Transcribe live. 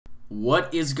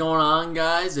What is going on,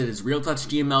 guys? It is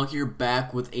RealTouchDML here,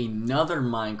 back with another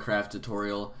Minecraft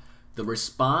tutorial. The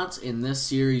response in this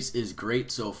series is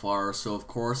great so far, so of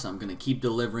course I'm going to keep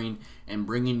delivering and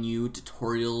bringing you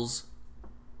tutorials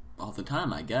all the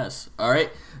time, I guess.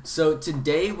 Alright, so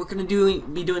today we're going to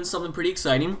be doing something pretty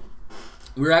exciting.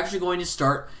 We're actually going to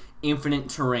start infinite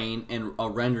terrain and a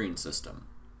rendering system.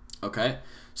 Okay,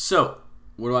 so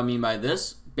what do I mean by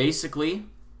this? Basically,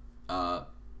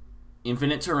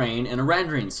 infinite terrain and a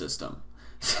rendering system.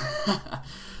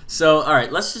 So,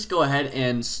 alright, let's just go ahead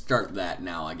and start that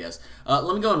now, I guess.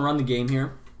 Let me go and run the game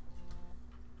here.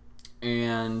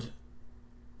 And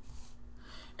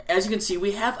as you can see,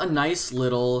 we have a nice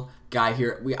little guy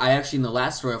here. I actually, in the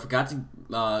last story, I forgot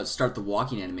to start the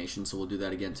walking animation, so we'll do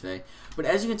that again today. But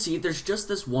as you can see, there's just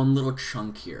this one little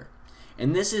chunk here.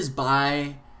 And this is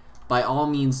by all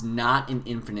means not an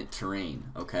infinite terrain,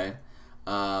 okay?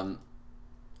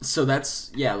 So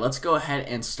that's, yeah, let's go ahead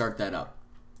and start that up.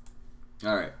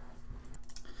 Alright.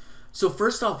 So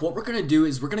first off, what we're going to do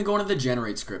is we're going to go into the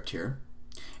generate script here,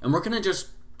 and we're going to just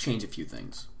change a few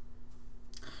things.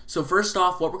 So first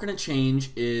off, what we're going to change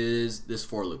is this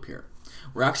for loop here.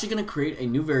 We're actually going to create a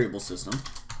new variable system,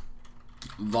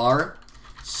 var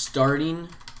starting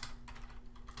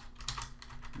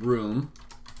room,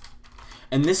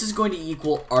 and this is going to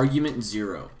equal argument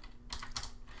 0.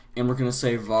 And we're going to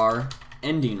say var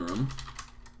ending room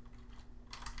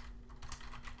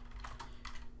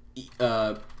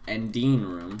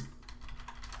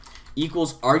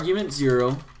equals argument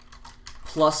 0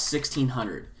 plus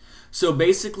 1600. So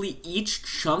basically each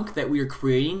chunk that we are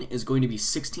creating is going to be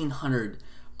 1600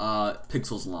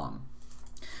 pixels long.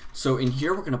 So in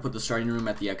here we're going to put the starting room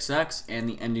at the XX and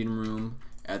the ending room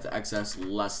at the XX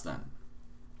less than.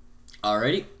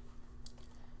 Alrighty.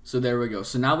 So there we go.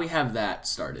 So now we have that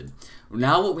started.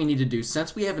 Now what we need to do,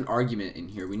 since we have an argument in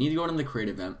here, we need to go into the create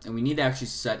event and we need to actually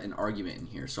set an argument in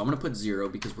here. So I'm going to put 0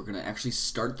 because we're going to actually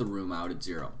start the room out at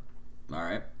 0.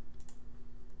 Alright.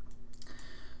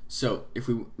 So if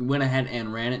we went ahead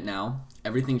and ran it now,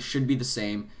 everything should be the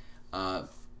same.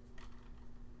 But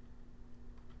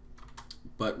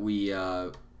we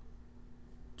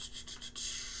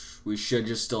should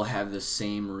just still have the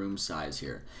same room size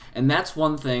here. And that's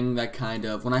one thing that kind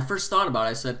of, when I first thought about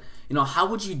it, I said, you know, how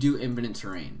would you do infinite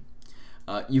terrain?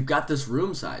 You've got this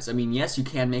room size. I mean, yes, you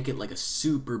can make it like a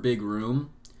super big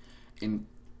room and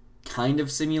kind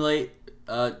of simulate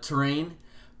terrain,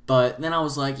 but then I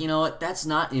was like, you know what, that's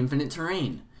not infinite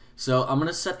terrain. So I'm going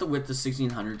to set the width to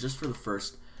 1600 just for the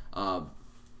first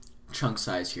chunk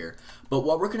size here. But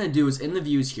what we're going to do is in the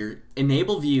views here,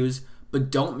 enable views,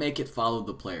 but don't make it follow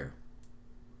the player.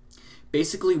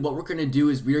 Basically, what we're going to do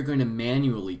is we are going to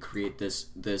manually create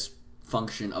this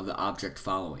function of the object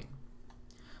following.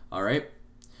 Alright?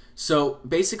 So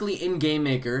basically in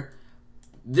GameMaker,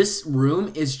 this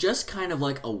room is just kind of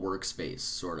like a workspace,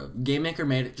 sort of. GameMaker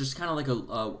made it just kind of like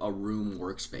a room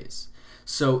workspace.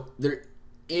 So there,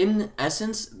 in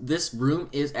essence, this room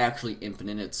is actually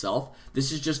infinite itself.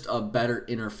 This is just a better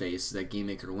interface that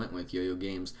GameMaker went with, Yo-Yo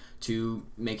Games, to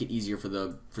make it easier for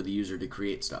the user to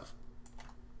create stuff.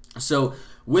 So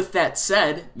with that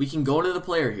said, we can go to the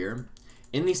player here.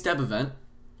 In the step event,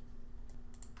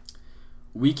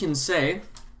 we can say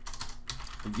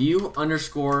view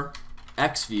underscore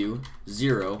xView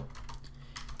 0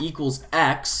 equals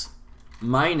x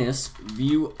minus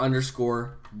view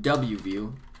underscore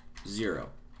wView 0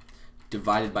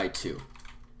 divided by 2.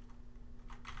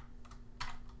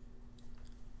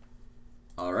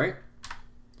 Alright.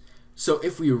 So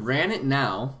if we ran it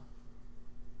now,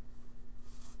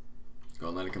 go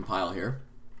and let it compile here.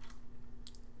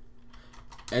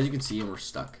 As you can see, and we're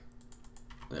stuck.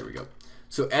 There we go.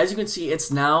 So as you can see, it's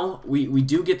now, we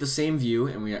do get the same view,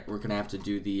 and we're going to have to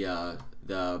do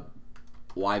the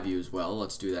Y view as well.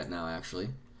 Let's do that now, actually.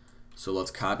 So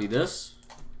let's copy this.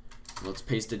 Let's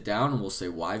paste it down, and we'll say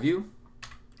Y view,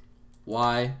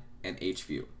 Y, and H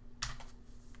view.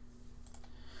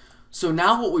 So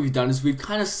now what we've done is we've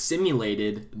kind of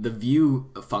simulated the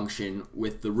view function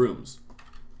with the rooms.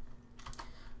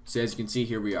 So as you can see,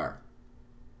 here we are.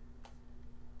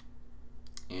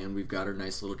 And we've got our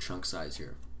nice little chunk size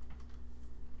here.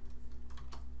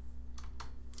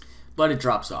 But it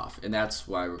drops off, and that's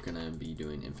why we're going to be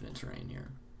doing infinite terrain here.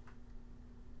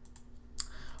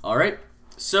 Alright,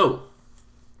 so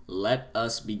let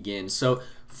us begin. So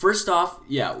first off,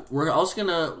 yeah, we're also going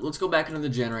to, let's go back into the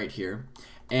generate here,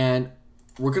 and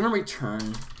we're going to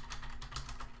return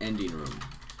ending room.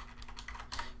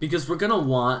 Because we're going to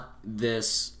want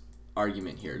this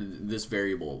argument here, this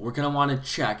variable. We're going to want to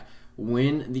check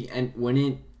when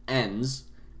it ends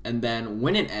And then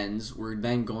when it ends, we're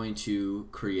then going to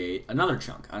create another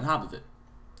chunk on top of it.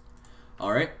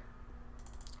 All right.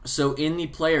 So in the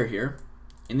player here,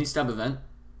 in the step event,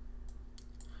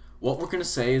 what we're going to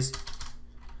say is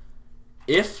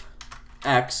if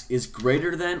x is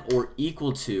greater than or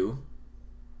equal to,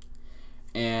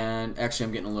 and actually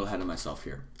I'm getting a little ahead of myself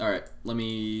here. All right, let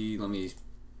me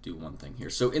do one thing here.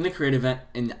 So in the create event,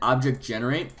 in the object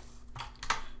generate,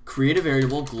 create a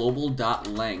variable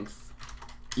global.length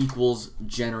equals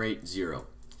generate 0.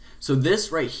 So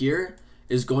this right here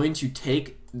is going to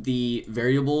take the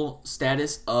variable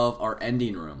status of our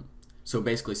ending room. So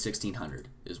basically 1600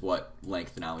 is what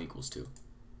length now equals to.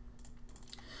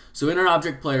 So in our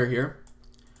object player here,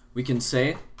 we can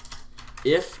say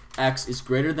if x is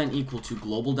greater than equal to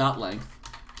global.length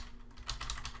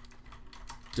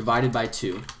divided by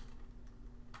 2,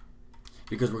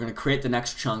 because we're going to create the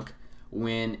next chunk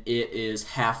when it is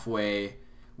halfway,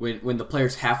 when the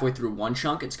player's halfway through one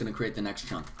chunk, it's going to create the next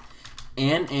chunk.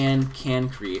 And can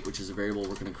create, which is a variable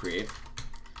we're going to create.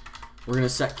 We're going to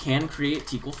set can create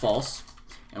to equal false,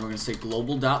 and we're going to say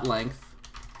global.length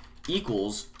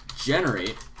equals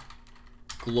generate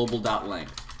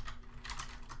global.length.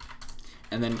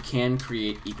 And then can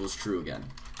create equals true again.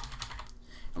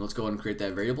 And let's go ahead and create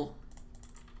that variable.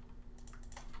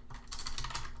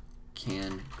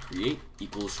 Can create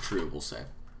equals true, we'll say.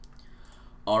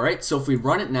 Alright, so if we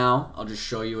run it now, I'll just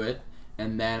show you it,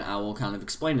 and then I will kind of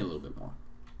explain it a little bit more.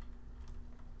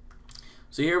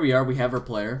 So here we are, we have our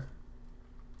player.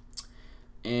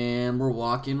 And we're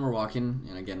walking,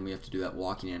 and again we have to do that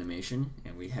walking animation,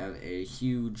 and we have a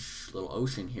huge little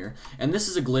ocean here. And this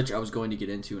is a glitch I was going to get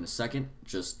into in a second,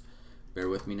 just bear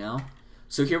with me now.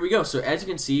 So here we go. So as you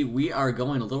can see, we are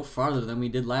going a little farther than we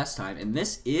did last time, and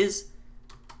this is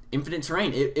infinite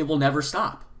terrain. It will never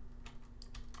stop.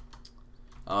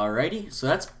 Alrighty, so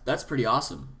that's pretty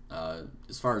awesome.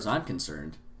 As far as I'm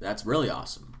concerned, that's really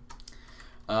awesome.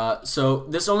 So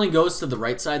this only goes to the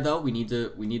right side though. We need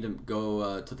to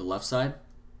go to the left side.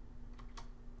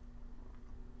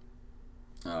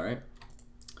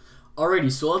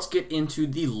 Alrighty, so let's get into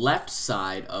the left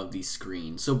side of the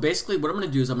screen. So basically what I'm going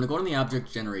to do is I'm going to go to the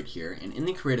object generate here, and in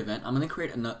the create event I'm going to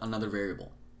create another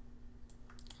variable.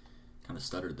 Kind of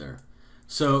stuttered there.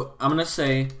 So I'm going to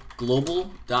say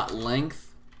global.length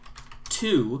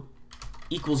 2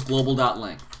 equals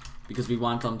global.length, because we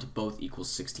want them to both equal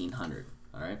 1600.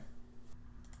 Alright.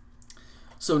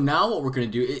 So now what we're going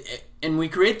to do, and we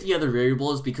create the other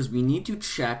variable is because we need to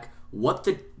check what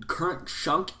the current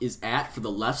chunk is at for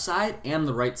the left side and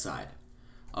the right side.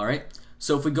 Alright.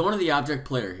 So if we go into the object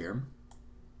player here,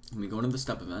 and we go into the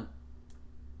step event,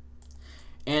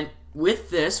 and with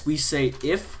this we say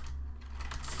if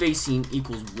facing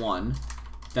equals 1,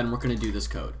 then we're going to do this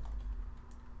code.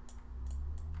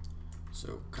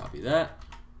 So copy that.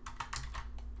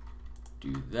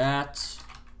 Do that.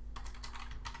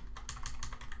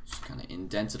 Just kind of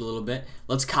indent it a little bit.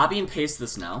 Let's copy and paste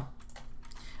this now.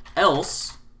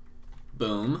 Else,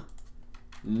 boom,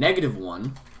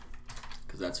 -1,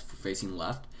 because that's for facing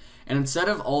left. And instead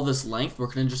of all this length, we're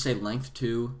going to just say length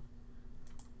 2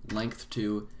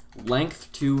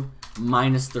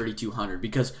 minus 3200,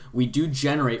 because we do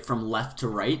generate from left to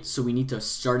right, so we need to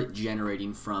start it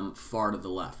generating from far to the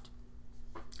left.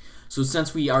 So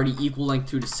since we already equal length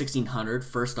 2 to 1600,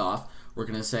 first off, we're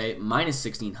going to say minus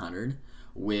 1600,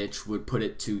 which would put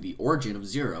it to the origin of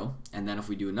 0. And then if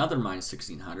we do another minus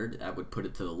 1600, that would put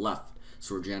it to the left.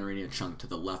 So we're generating a chunk to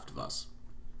the left of us.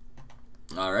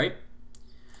 Alright.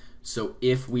 So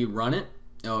if we run it,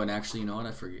 oh, and actually, you know what?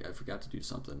 I forgot to do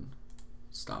something.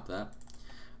 Stop that.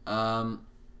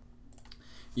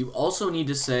 You also need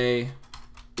to say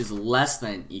is less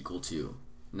than equal to,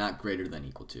 not greater than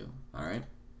equal to. Alright.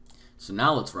 So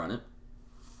now let's run it.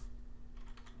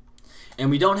 And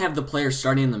we don't have the player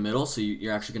starting in the middle, so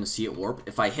you're actually going to see it warp.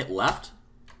 If I hit left,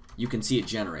 you can see it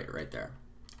generate right there.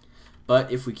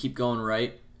 But if we keep going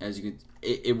right, as you can,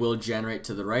 it will generate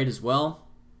to the right as well.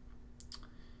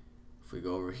 If we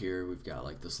go over here, we've got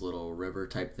like this little river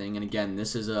type thing. And again,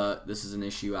 this is an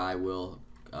issue I will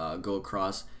go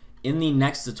across in the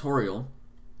next tutorial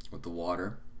with the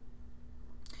water.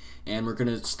 And we're going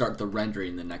to start the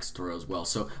rendering in the next tutorial as well.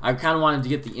 So I kind of wanted to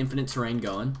get the infinite terrain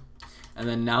going. And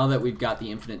then now that we've got the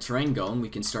infinite terrain going, we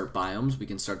can start biomes, we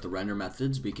can start the render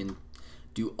methods, we can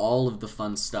do all of the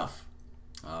fun stuff.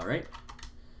 Alright.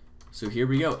 So here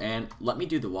we go. And let me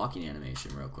do the walking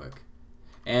animation real quick.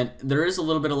 And there is a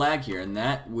little bit of lag here, and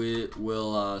that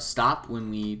will stop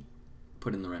when we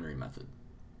put in the rendering method.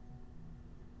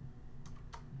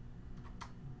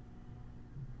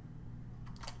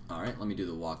 Alright, let me do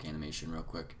the walk animation real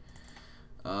quick.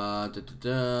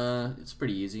 It's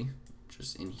pretty easy.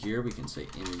 Just in here, we can say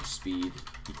image speed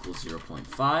equals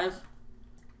 0.5.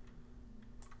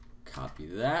 Copy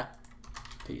that.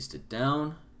 Paste it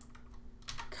down.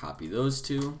 Copy those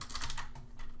two.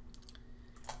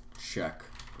 Check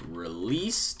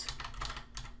released.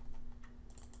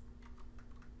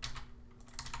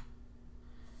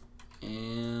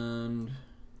 And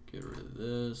get rid of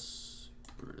this.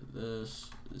 Get rid of this.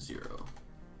 0.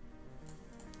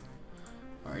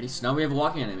 Alrighty, so now we have a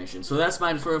walking animation. So that's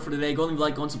my tutorial for today. Go and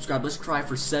like, go and subscribe. Let's try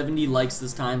for 70 likes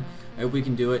this time. I hope we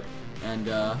can do it. And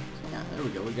yeah, there we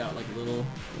go. We got like a little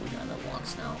guy that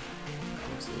walks now.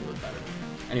 That looks a little bit better.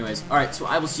 Anyways, alright, so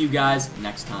I will see you guys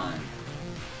next time.